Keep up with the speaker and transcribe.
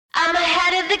I'm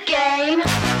ahead of the game.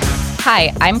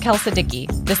 Hi, I'm Kelsa Dickey,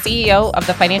 the CEO of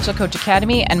the Financial Coach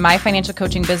Academy and my financial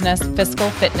coaching business, Fiscal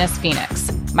Fitness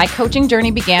Phoenix. My coaching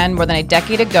journey began more than a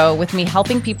decade ago with me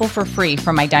helping people for free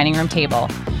from my dining room table.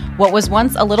 What was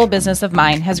once a little business of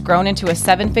mine has grown into a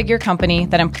seven-figure company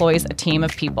that employs a team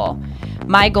of people.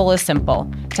 My goal is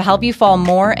simple, to help you fall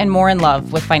more and more in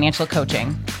love with financial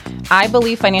coaching. I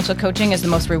believe financial coaching is the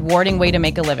most rewarding way to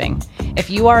make a living. If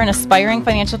you are an aspiring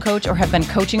financial coach or have been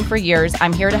coaching for years,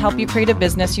 I'm here to help you create a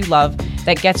business you love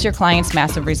that gets your clients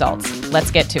massive results.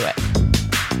 Let's get to it.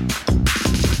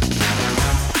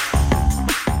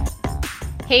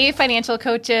 Hey, financial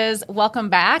coaches. Welcome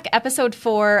back. Episode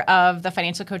 4 of the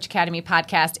Financial Coach Academy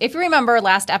podcast. If you remember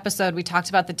last episode, we talked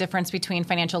about the difference between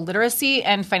financial literacy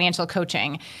and financial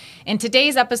coaching. In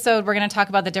today's episode, we're going to talk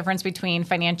about the difference between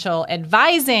financial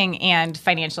advising and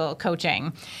financial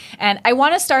coaching. And I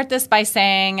want to start this by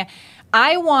saying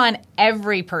I want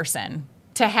every person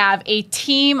to have a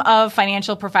team of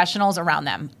financial professionals around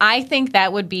them. I think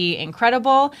that would be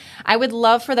incredible. I would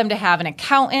love for them to have an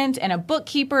accountant and a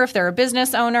bookkeeper if they're a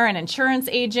business owner, an insurance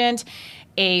agent,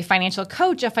 a financial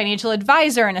coach, a financial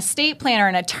advisor, an estate planner,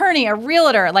 an attorney, a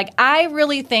realtor. Like, I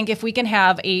really think if we can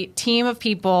have a team of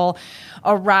people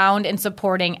around and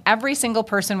supporting every single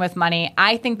person with money,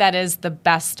 I think that is the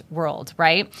best world,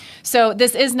 right? So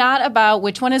this is not about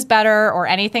which one is better or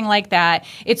anything like that.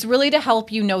 It's really to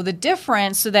help you know the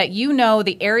difference so that you know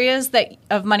the areas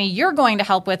of money you're going to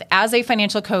help with as a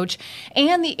financial coach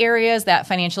and the areas that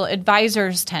financial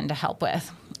advisors tend to help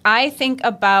with. I think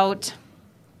about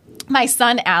my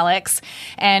son, Alex.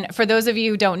 And for those of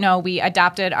you who don't know, we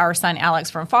adopted our son, Alex,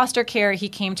 from foster care. He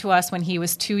came to us when he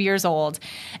was 2 years old.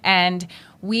 And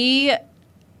we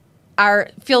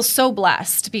feel so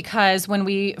blessed because when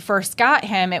we first got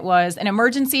him, it was an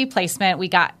emergency placement. We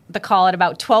got the call at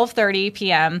about 12:30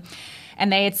 p.m.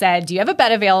 And they had said, "Do you have a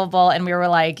bed available?" And we were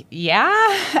like,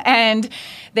 "Yeah." And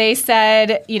they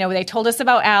said, they told us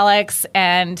about Alex.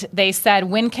 And they said,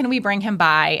 "When can we bring him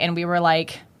by?" And we were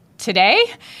like, "Today?"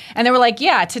 And they were like,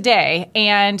 "Yeah, today."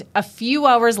 And a few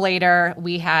hours later,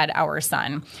 we had our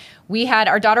son. We had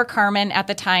our daughter Carmen at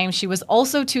the time. She was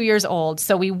also 2 years old.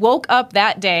 So we woke up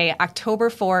that day, October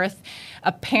 4th,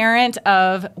 a parent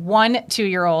of one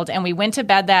 2-year-old, and we went to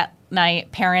bed that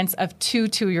night, parents of two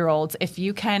 2-year-olds, if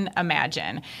you can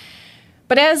imagine.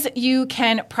 But as you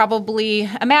can probably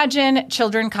imagine,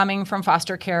 children coming from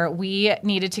foster care, we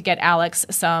needed to get Alex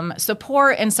some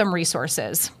support and some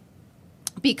resources.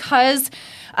 Because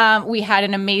we had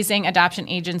an amazing adoption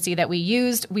agency that we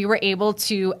used, we were able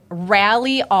to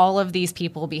rally all of these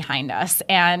people behind us.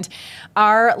 And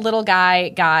our little guy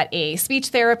got a speech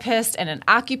therapist and an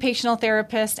occupational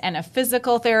therapist and a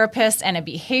physical therapist and a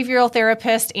behavioral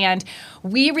therapist. And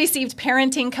we received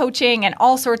parenting coaching and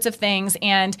all sorts of things.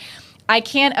 And I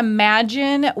can't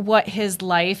imagine what his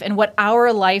life and what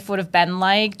our life would have been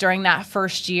like during that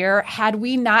first year had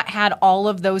we not had all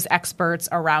of those experts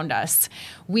around us.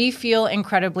 We feel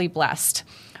incredibly blessed.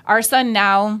 Our son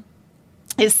now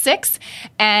is 6,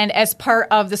 and as part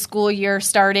of the school year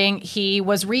starting, he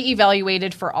was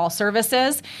reevaluated for all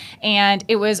services, and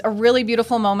it was a really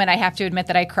beautiful moment. I have to admit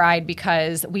that I cried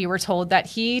because we were told that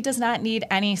he does not need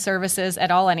any services at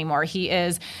all anymore. He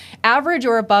is average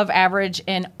or above average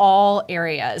in all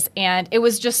areas, and it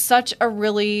was just such a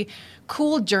really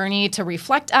cool journey to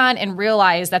reflect on and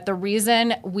realize that the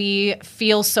reason we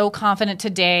feel so confident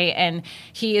today and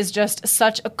he is just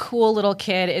such a cool little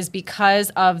kid is because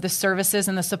of the services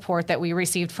and the support that we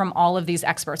received from all of these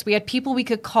experts. We had people we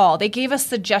could call. They gave us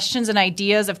suggestions and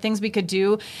ideas of things we could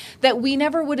do that we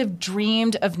never would have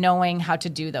dreamed of knowing how to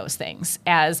do those things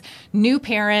as new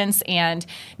parents and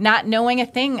not knowing a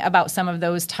thing about some of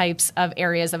those types of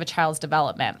areas of a child's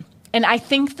development. And I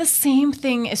think the same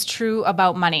thing is true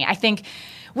about money. I think,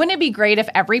 wouldn't it be great if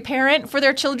every parent for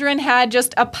their children had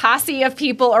just a posse of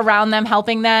people around them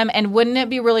helping them? And wouldn't it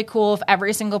be really cool if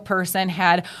every single person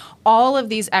had all of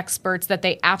these experts that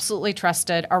they absolutely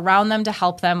trusted around them to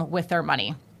help them with their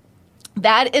money?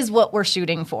 That is what we're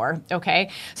shooting for, okay?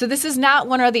 So this is not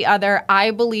one or the other.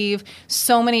 I believe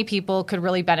so many people could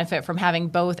really benefit from having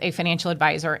both a financial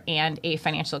advisor and a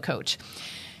financial coach.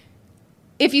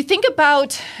 If you think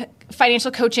about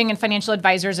financial coaching and financial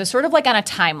advisors as sort of like on a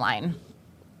timeline,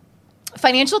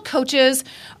 financial coaches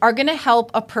are going to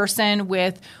help a person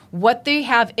with what they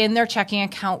have in their checking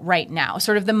account right now,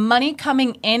 sort of the money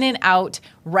coming in and out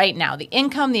right now, the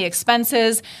income, the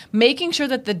expenses, making sure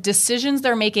that the decisions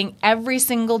they're making every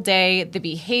single day, the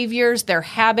behaviors, their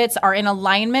habits are in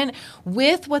alignment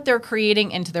with what they're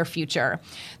creating into their future.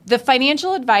 The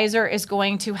financial advisor is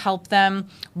going to help them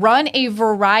run a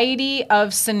variety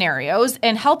of scenarios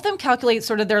and help them calculate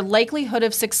sort of their likelihood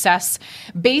of success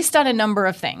based on a number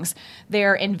of things: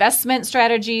 their investment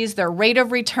strategies, their rate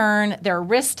of return, their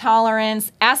risk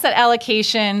tolerance, asset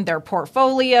allocation, their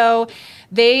portfolio.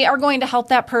 They are going to help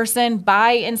that person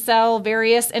buy and sell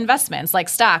various investments like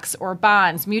stocks or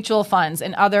bonds, mutual funds,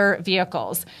 and other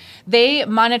vehicles. They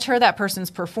monitor that person's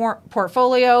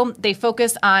portfolio. They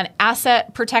focus on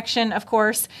asset protection, of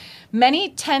course. Many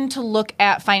tend to look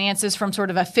at finances from sort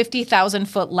of a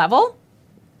 50,000-foot level.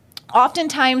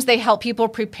 Oftentimes, they help people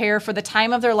prepare for the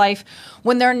time of their life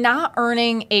when they're not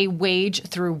earning a wage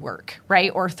through work,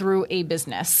 right, or through a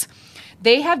business.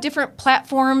 They have different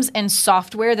platforms and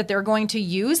software that they're going to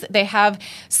use. They have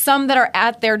some that are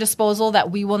at their disposal that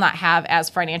we will not have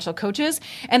as financial coaches,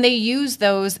 and they use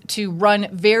those to run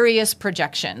various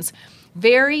projections.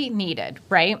 Very needed,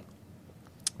 right?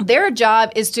 Their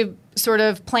job is to sort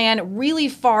of plan really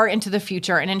far into the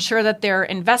future and ensure that their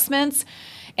investments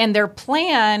and their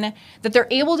plan, that they're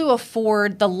able to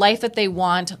afford the life that they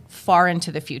want far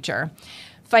into the future.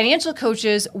 Financial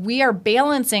coaches, we are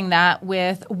balancing that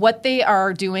with what they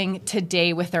are doing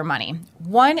today with their money.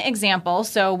 One example,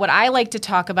 so what I like to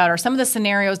talk about are some of the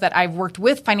scenarios that I've worked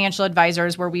with financial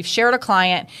advisors where we've shared a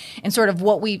client and sort of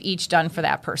what we've each done for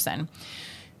that person.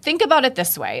 Think about it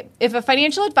this way. If a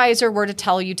financial advisor were to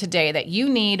tell you today that you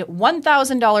need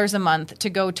 $1,000 a month to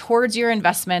go towards your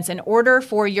investments in order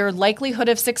for your likelihood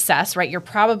of success, right, your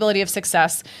probability of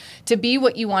success to be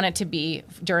what you want it to be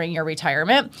during your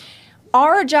retirement,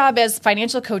 our job as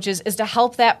financial coaches is to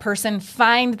help that person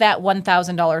find that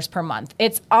 $1,000 per month.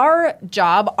 It's our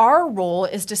job, our role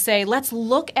is to say, let's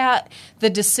look at the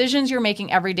decisions you're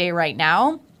making every day right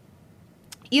now.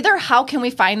 Either how can we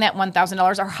find that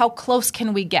 $1,000 or how close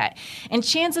can we get? And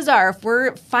chances are, if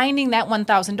we're finding that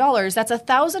 $1,000, that's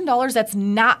 $1,000 that's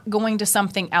not going to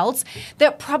something else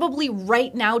that probably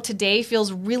right now today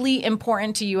feels really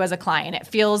important to you as a client. It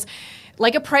feels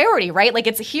like a priority, right? Like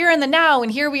it's here in the now,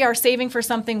 and here we are saving for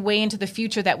something way into the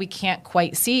future that we can't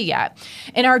quite see yet.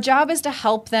 And our job is to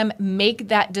help them make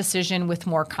that decision with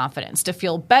more confidence, to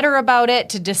feel better about it,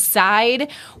 to decide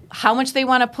how much they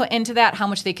want to put into that, how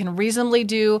much they can reasonably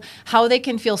do, how they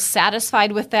can feel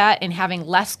satisfied with that and having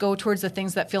less go towards the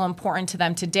things that feel important to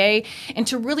them today, and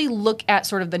to really look at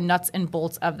sort of the nuts and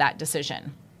bolts of that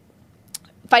decision.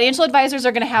 Financial advisors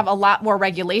are going to have a lot more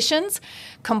regulations,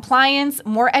 compliance,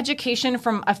 more education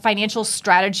from a financial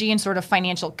strategy and sort of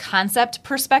financial concept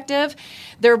perspective.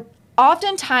 They're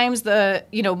oftentimes the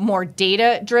more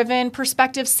data-driven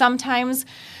perspective. Sometimes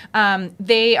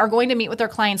they are going to meet with their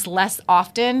clients less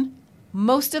often.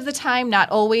 Most of the time, not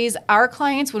always. Our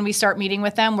clients, when we start meeting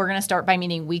with them, we're going to start by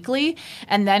meeting weekly,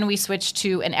 and then we switch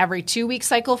to an every 2-week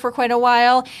cycle for quite a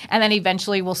while, and then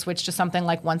eventually we'll switch to something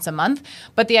like once a month.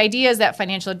 But the idea is that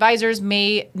financial advisors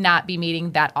may not be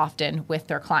meeting that often with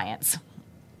their clients.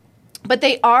 But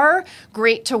they are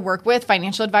great to work with,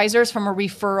 financial advisors, from a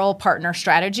referral partner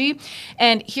strategy.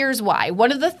 And here's why.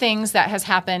 One of the things that has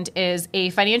happened is a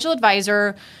financial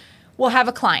advisor will have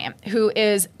a client who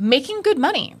is making good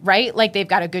money, right? Like they've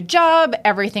got a good job,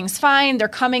 everything's fine. They're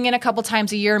coming in a couple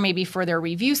times a year, maybe for their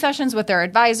review sessions with their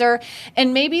advisor.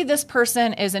 And maybe this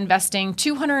person is investing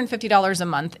 $250 a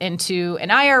month into an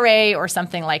IRA or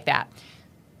something like that.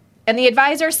 And the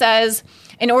advisor says,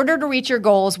 in order to reach your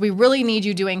goals, we really need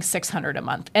you doing $600 a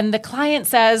month. And the client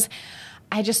says,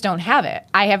 I just don't have it.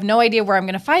 I have no idea where I'm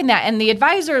going to find that. And the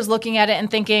advisor is looking at it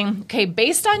and thinking, okay,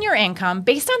 based on your income,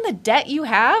 based on the debt you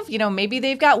have, maybe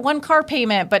they've got one car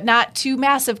payment, but not 2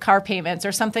 massive car payments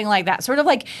or something like that. Sort of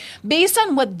like based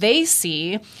on what they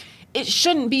see, it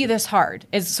shouldn't be this hard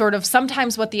is sort of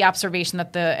sometimes what the observation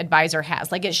that the advisor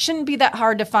has. Like it shouldn't be that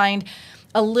hard to find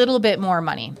a little bit more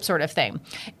money sort of thing.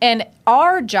 And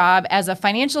our job as a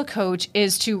financial coach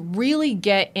is to really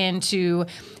get into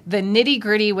the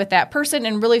nitty-gritty with that person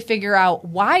and really figure out,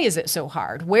 why is it so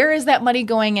hard? Where is that money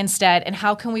going instead? And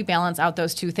how can we balance out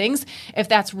those two things if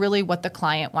that's really what the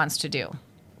client wants to do?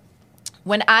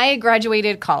 When I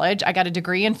graduated college, I got a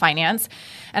degree in finance,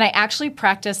 and I actually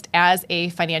practiced as a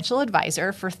financial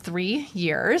advisor for 3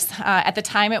 years. At the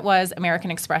time, it was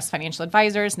American Express Financial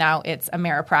Advisors. Now it's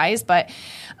Ameriprise.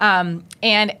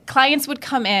 And clients would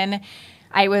come in.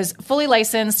 I was fully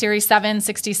licensed, Series 7,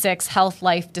 66, health,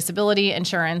 life, disability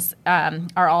insurance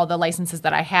are all the licenses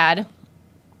that I had.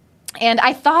 And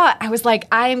I was like,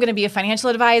 I am going to be a financial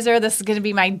advisor. This is going to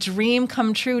be my dream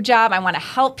come true job. I want to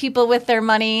help people with their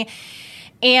money.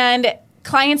 And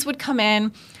clients would come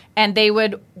in and they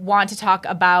would want to talk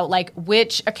about like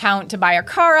which account to buy a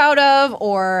car out of,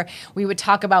 or we would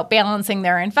talk about balancing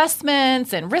their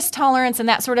investments and risk tolerance and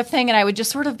that sort of thing. And I would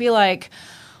just sort of be like,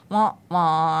 wah,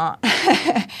 wah.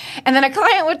 And then a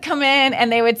client would come in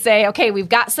and they would say, okay, we've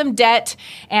got some debt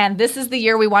and this is the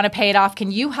year we want to pay it off.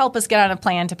 Can you help us get on a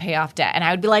plan to pay off debt? And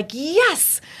I would be like,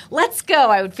 yes, let's go.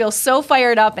 I would feel so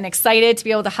fired up and excited to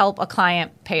be able to help a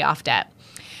client pay off debt.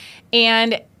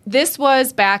 And this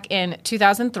was back in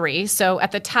 2003. So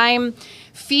at the time,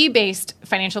 fee-based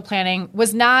financial planning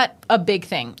was not a big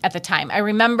thing at the time. I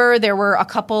remember there were a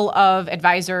couple of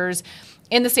advisors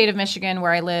in the state of Michigan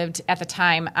where I lived at the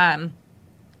time,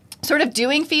 sort of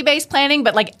doing fee-based planning,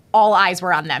 but like all eyes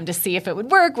were on them to see if it would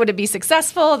work, would it be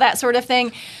successful, that sort of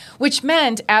thing, which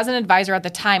meant as an advisor at the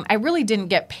time, I really didn't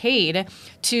get paid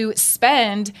to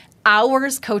spend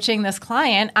hours coaching this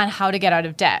client on how to get out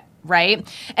of debt. Right?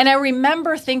 And I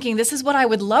remember thinking, this is what I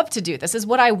would love to do. This is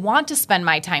what I want to spend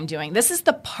my time doing. This is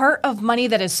the part of money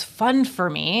that is fun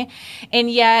for me. And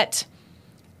yet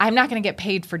I'm not going to get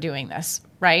paid for doing this,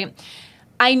 right?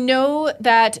 I know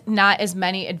that not as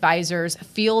many advisors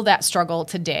feel that struggle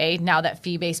today now that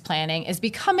fee-based planning is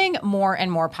becoming more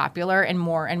and more popular and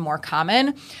more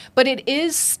common, but it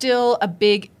is still a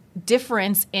big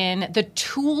difference in the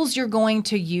tools you're going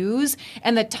to use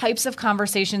and the types of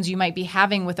conversations you might be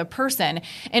having with a person.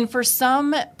 And for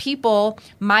some people,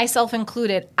 myself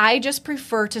included, I just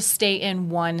prefer to stay in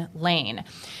one lane.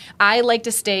 I like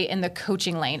to stay in the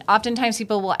coaching lane. Oftentimes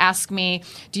people will ask me,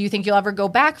 do you think you'll ever go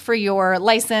back for your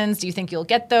license? Do you think you'll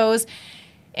get those?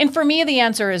 And for me, the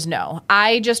answer is no.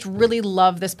 I just really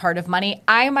love this part of money.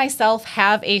 I myself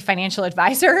have a financial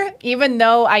advisor, even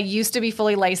though I used to be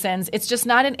fully licensed. It's just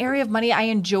not an area of money I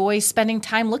enjoy spending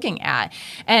time looking at.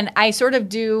 And I sort of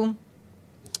do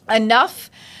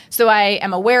enough so I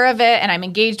am aware of it and I'm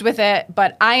engaged with it,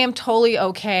 but I am totally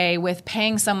okay with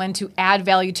paying someone to add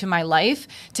value to my life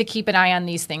to keep an eye on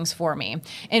these things for me.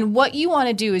 And what you want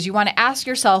to do is you want to ask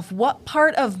yourself, what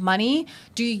part of money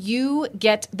do you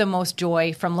get the most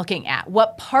joy from looking at?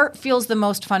 What part feels the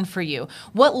most fun for you?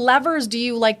 What levers do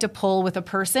you like to pull with a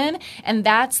person? And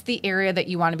that's the area that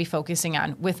you want to be focusing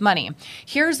on with money.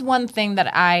 Here's one thing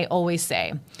that I always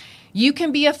say. You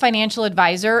can be a financial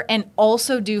advisor and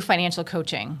also do financial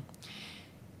coaching.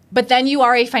 But then you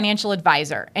are a financial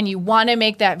advisor, and you want to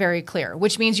make that very clear,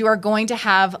 which means you are going to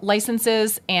have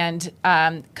licenses and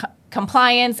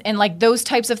compliance and like those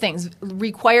types of things,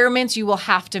 requirements you will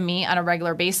have to meet on a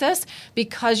regular basis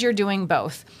because you're doing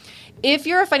both. If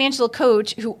you're a financial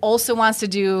coach who also wants to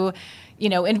do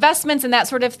investments and that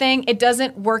sort of thing, it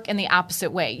doesn't work in the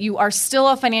opposite way. You are still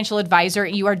a financial advisor.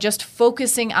 You are just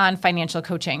focusing on financial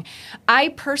coaching. I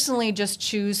personally just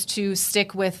choose to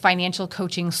stick with financial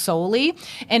coaching solely,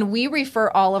 and we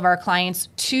refer all of our clients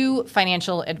to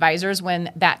financial advisors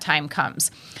when that time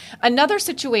comes. Another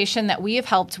situation that we have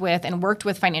helped with and worked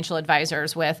with financial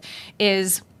advisors with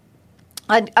is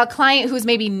a client who's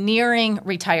maybe nearing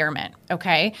retirement,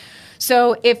 okay?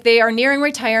 So if they are nearing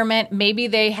retirement, maybe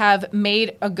they have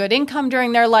made a good income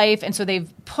during their life, and so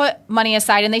they've put money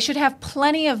aside, and they should have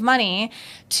plenty of money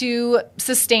to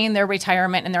sustain their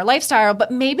retirement and their lifestyle,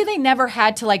 but maybe they never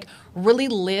had to like really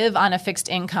live on a fixed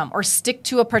income or stick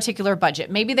to a particular budget.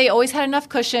 Maybe they always had enough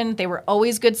cushion, they were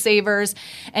always good savers,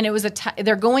 and it was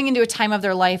they're going into a time of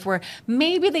their life where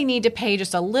maybe they need to pay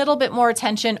just a little bit more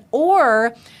attention,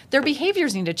 or their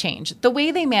behaviors need to change. The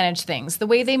way they manage things, the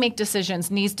way they make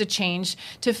decisions needs to change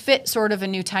to fit sort of a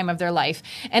new time of their life.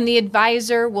 And the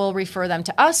advisor will refer them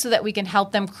to us so that we can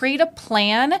help them create a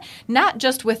plan, not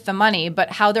just with the money,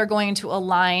 but how they're going to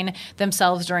align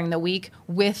themselves during the week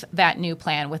with that new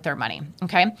plan with their money.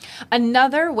 Okay.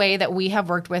 Another way that we have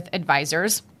worked with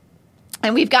advisors,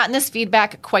 and we've gotten this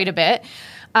feedback quite a bit,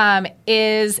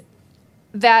 is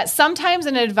that sometimes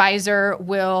an advisor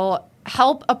will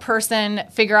help a person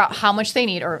figure out how much they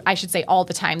need, or I should say all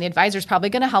the time. The advisor is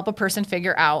probably going to help a person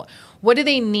figure out what do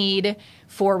they need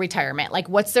for retirement? Like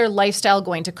what's their lifestyle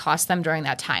going to cost them during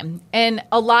that time? And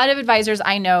a lot of advisors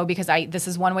I know, because this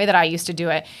is one way that I used to do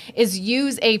it, is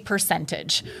use a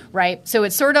percentage, right? So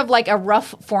it's sort of like a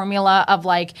rough formula of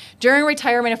like during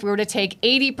retirement, if we were to take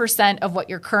 80% of what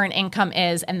your current income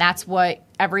is, and that's what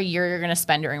every year you're going to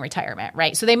spend during retirement,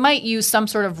 right? So they might use some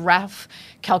sort of rough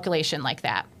calculation like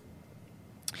that.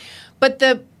 But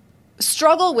the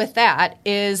struggle with that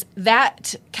is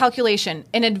that calculation.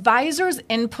 An advisor's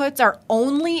inputs are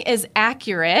only as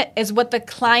accurate as what the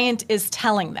client is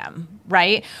telling them,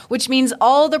 right? Which means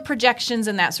all the projections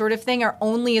and that sort of thing are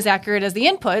only as accurate as the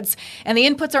inputs, and the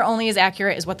inputs are only as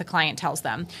accurate as what the client tells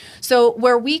them. So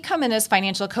where we come in as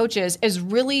financial coaches is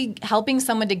really helping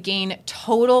someone to gain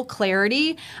total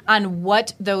clarity on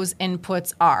what those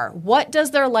inputs are. What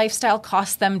does their lifestyle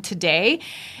cost them today?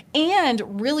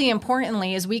 And really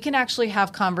importantly is we can actually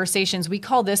have conversations. We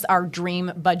call this our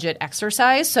dream budget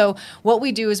exercise. So what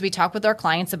we do is we talk with our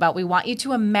clients about, we want you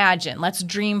to imagine, let's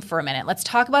dream for a minute. Let's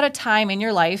talk about a time in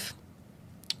your life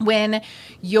when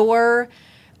you're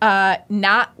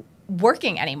not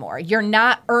working anymore. You're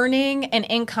not earning an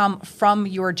income from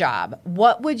your job.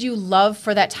 What would you love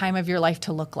for that time of your life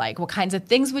to look like? What kinds of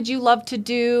things would you love to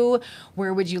do?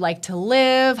 Where would you like to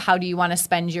live? How do you want to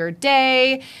spend your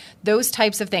day? Those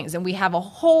types of things. And we have a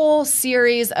whole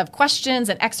series of questions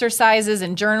and exercises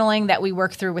and journaling that we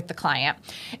work through with the client.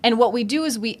 And what we do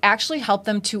is we actually help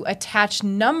them to attach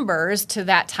numbers to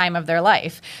that time of their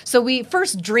life. So we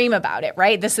first dream about it,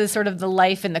 right? This is sort of the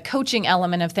life and the coaching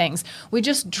element of things. We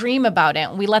just dream about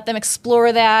it. We let them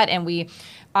explore that. And we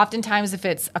oftentimes, if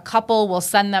it's a couple, we'll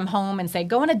send them home and say,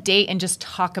 go on a date and just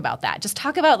talk about that. Just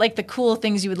talk about like the cool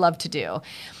things you would love to do.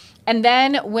 And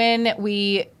then when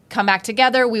we come back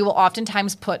together, we will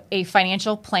oftentimes put a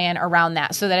financial plan around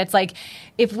that so that it's like,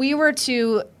 if we were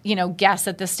to, guess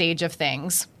at this stage of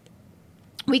things,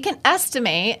 we can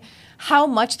estimate how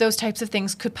much those types of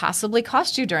things could possibly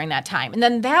cost you during that time. And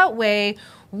then that way,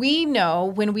 we know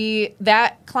when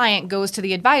that client goes to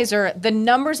the advisor, the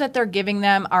numbers that they're giving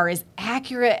them are as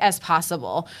accurate as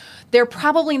possible. They're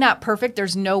probably not perfect.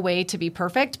 There's no way to be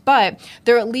perfect, but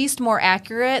they're at least more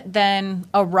accurate than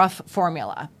a rough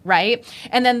formula, right?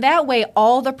 And then that way,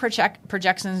 all the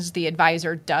projections the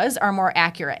advisor does are more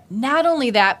accurate. Not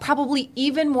only that, probably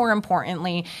even more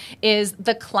importantly, is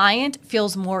the client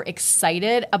feels more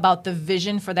excited about the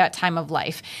vision for that time of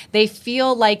life. They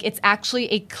feel like it's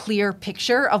actually a clear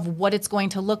picture of what it's going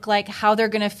to look like, how they're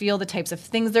going to feel, the types of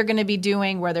things they're going to be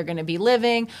doing, where they're going to be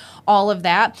living, all of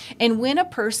that. And when a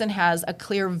person has a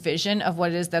clear vision of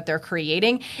what it is that they're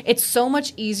creating, it's so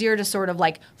much easier to sort of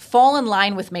like fall in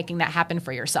line with making that happen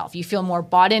for yourself. You feel more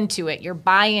bought into it. Your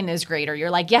buy-in is greater. You're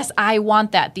like, yes, I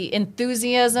want that. The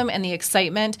enthusiasm and the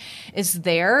excitement is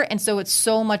there. And so it's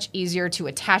so much easier to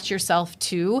attach yourself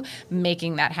to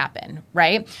making that happen,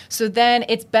 right? So then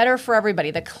it's better for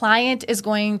everybody. The client is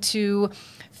going to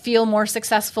feel more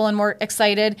successful and more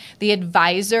excited. The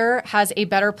advisor has a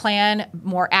better plan,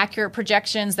 more accurate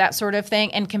projections, that sort of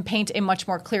thing, and can paint a much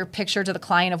more clear picture to the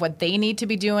client of what they need to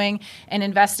be doing and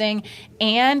investing.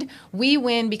 And we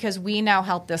win because we now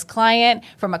help this client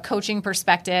from a coaching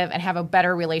perspective and have a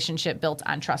better relationship built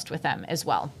on trust with them as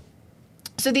well.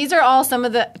 So these are all some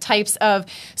of the types of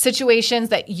situations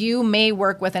that you may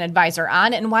work with an advisor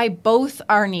on and why both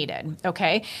are needed,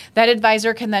 okay? That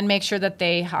advisor can then make sure that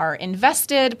they are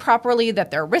invested properly, that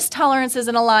their risk tolerance is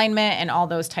in alignment, and all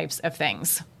those types of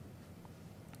things.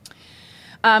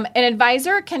 An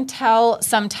advisor can tell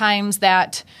sometimes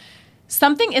that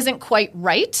something isn't quite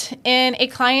right in a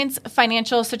client's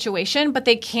financial situation, but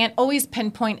they can't always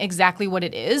pinpoint exactly what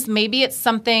it is. Maybe it's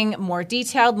something more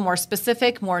detailed, more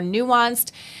specific, more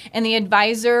nuanced. And the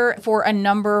advisor, for a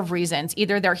number of reasons,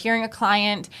 either they're hearing a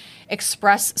client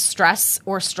express stress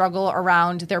or struggle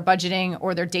around their budgeting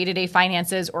or their day-to-day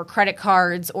finances or credit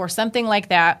cards or something like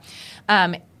that,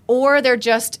 or they're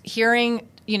just hearing,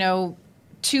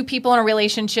 two people in a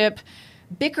relationship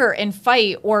bicker and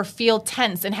fight or feel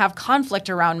tense and have conflict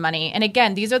around money. And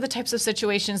again, these are the types of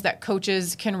situations that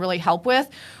coaches can really help with,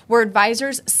 where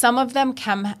advisors, some of them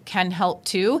can help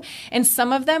too. And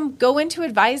some of them go into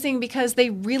advising because they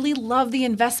really love the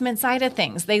investment side of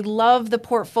things. They love the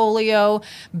portfolio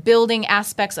building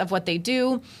aspects of what they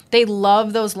do. They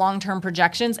love those long-term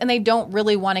projections, and they don't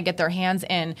really want to get their hands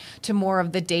in to more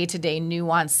of the day-to-day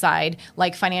nuanced side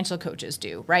like financial coaches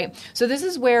do, right? So this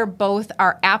is where both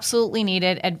are absolutely needed,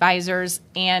 advisors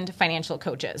and financial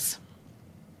coaches.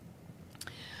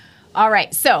 All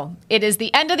right, so it is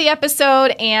the end of the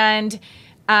episode, and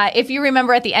if you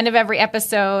remember, at the end of every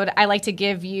episode, I like to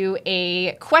give you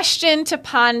a question to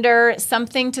ponder,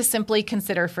 something to simply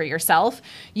consider for yourself.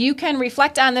 You can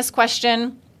reflect on this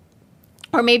question,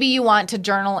 or maybe you want to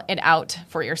journal it out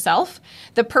for yourself.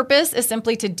 The purpose is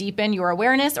simply to deepen your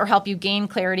awareness or help you gain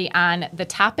clarity on the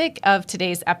topic of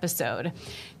today's episode.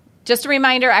 Just a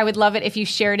reminder, I would love it if you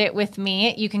shared it with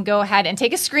me. You can go ahead and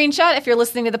take a screenshot if you're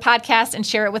listening to the podcast and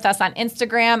share it with us on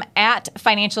Instagram at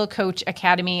Financial Coach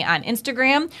Academy on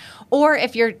Instagram. Or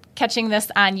if you're catching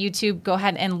this on YouTube, go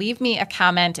ahead and leave me a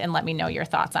comment and let me know your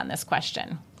thoughts on this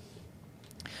question.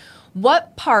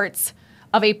 What parts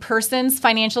of a person's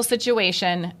financial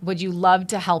situation would you love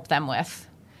to help them with?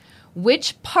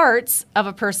 which parts of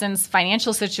a person's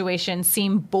financial situation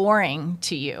seem boring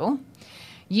to you,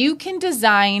 you can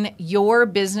design your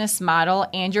business model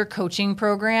and your coaching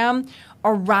program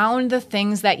around the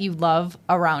things that you love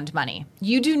around money.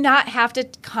 You do not have to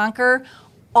conquer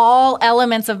all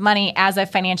elements of money as a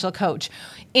financial coach.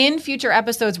 In future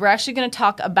episodes, we're actually going to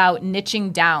talk about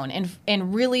niching down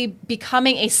and really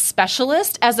becoming a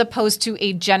specialist as opposed to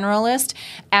a generalist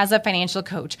as a financial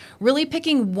coach. Really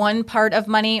picking one part of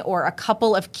money or a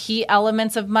couple of key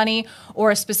elements of money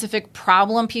or a specific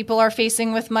problem people are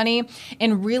facing with money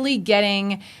and really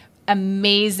getting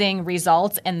amazing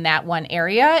results in that one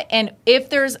area. And if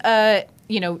there's a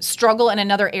struggle in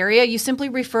another area, you simply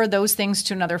refer those things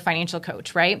to another financial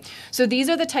coach, right? So these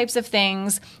are the types of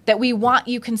things that we want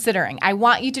you considering. I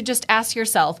want you to just ask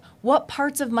yourself, what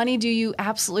parts of money do you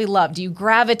absolutely love? Do you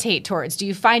gravitate towards? Do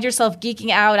you find yourself geeking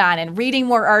out on and reading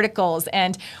more articles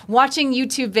and watching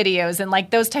YouTube videos and like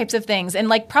those types of things and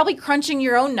like probably crunching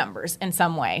your own numbers in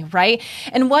some way, right?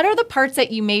 And what are the parts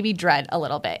that you maybe dread a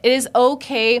little bit? It is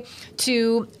okay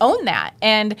to own that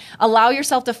and allow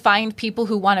yourself to find people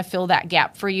who want to fill that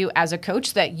gap for you as a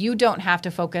coach, that you don't have to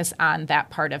focus on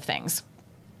that part of things.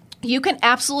 You can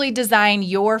absolutely design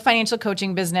your financial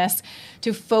coaching business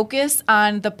to focus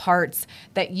on the parts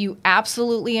that you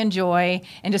absolutely enjoy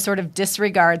and to sort of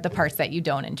disregard the parts that you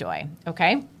don't enjoy,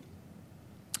 okay?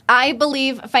 I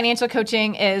believe financial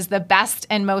coaching is the best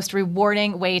and most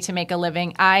rewarding way to make a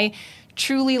living. I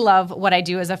truly love what I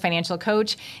do as a financial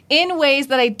coach in ways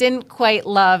that I didn't quite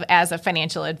love as a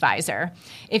financial advisor.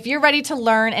 If you're ready to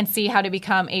learn and see how to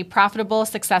become a profitable,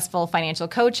 successful financial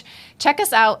coach, check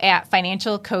us out at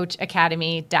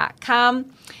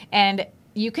financialcoachacademy.com. And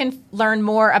you can learn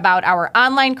more about our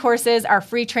online courses, our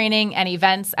free training, and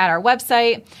events at our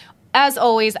website. As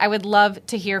always, I would love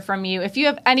to hear from you. If you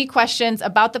have any questions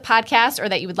about the podcast or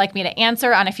that you would like me to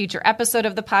answer on a future episode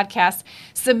of the podcast,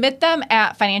 submit them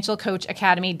at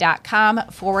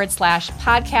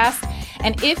financialcoachacademy.com/podcast.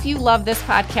 And if you love this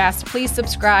podcast, please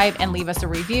subscribe and leave us a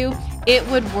review. It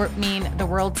would mean the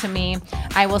world to me.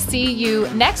 I will see you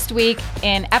next week.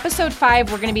 In episode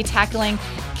 5, we're going to be tackling,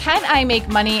 can I make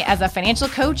money as a financial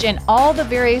coach, and all the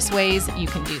various ways you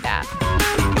can do that.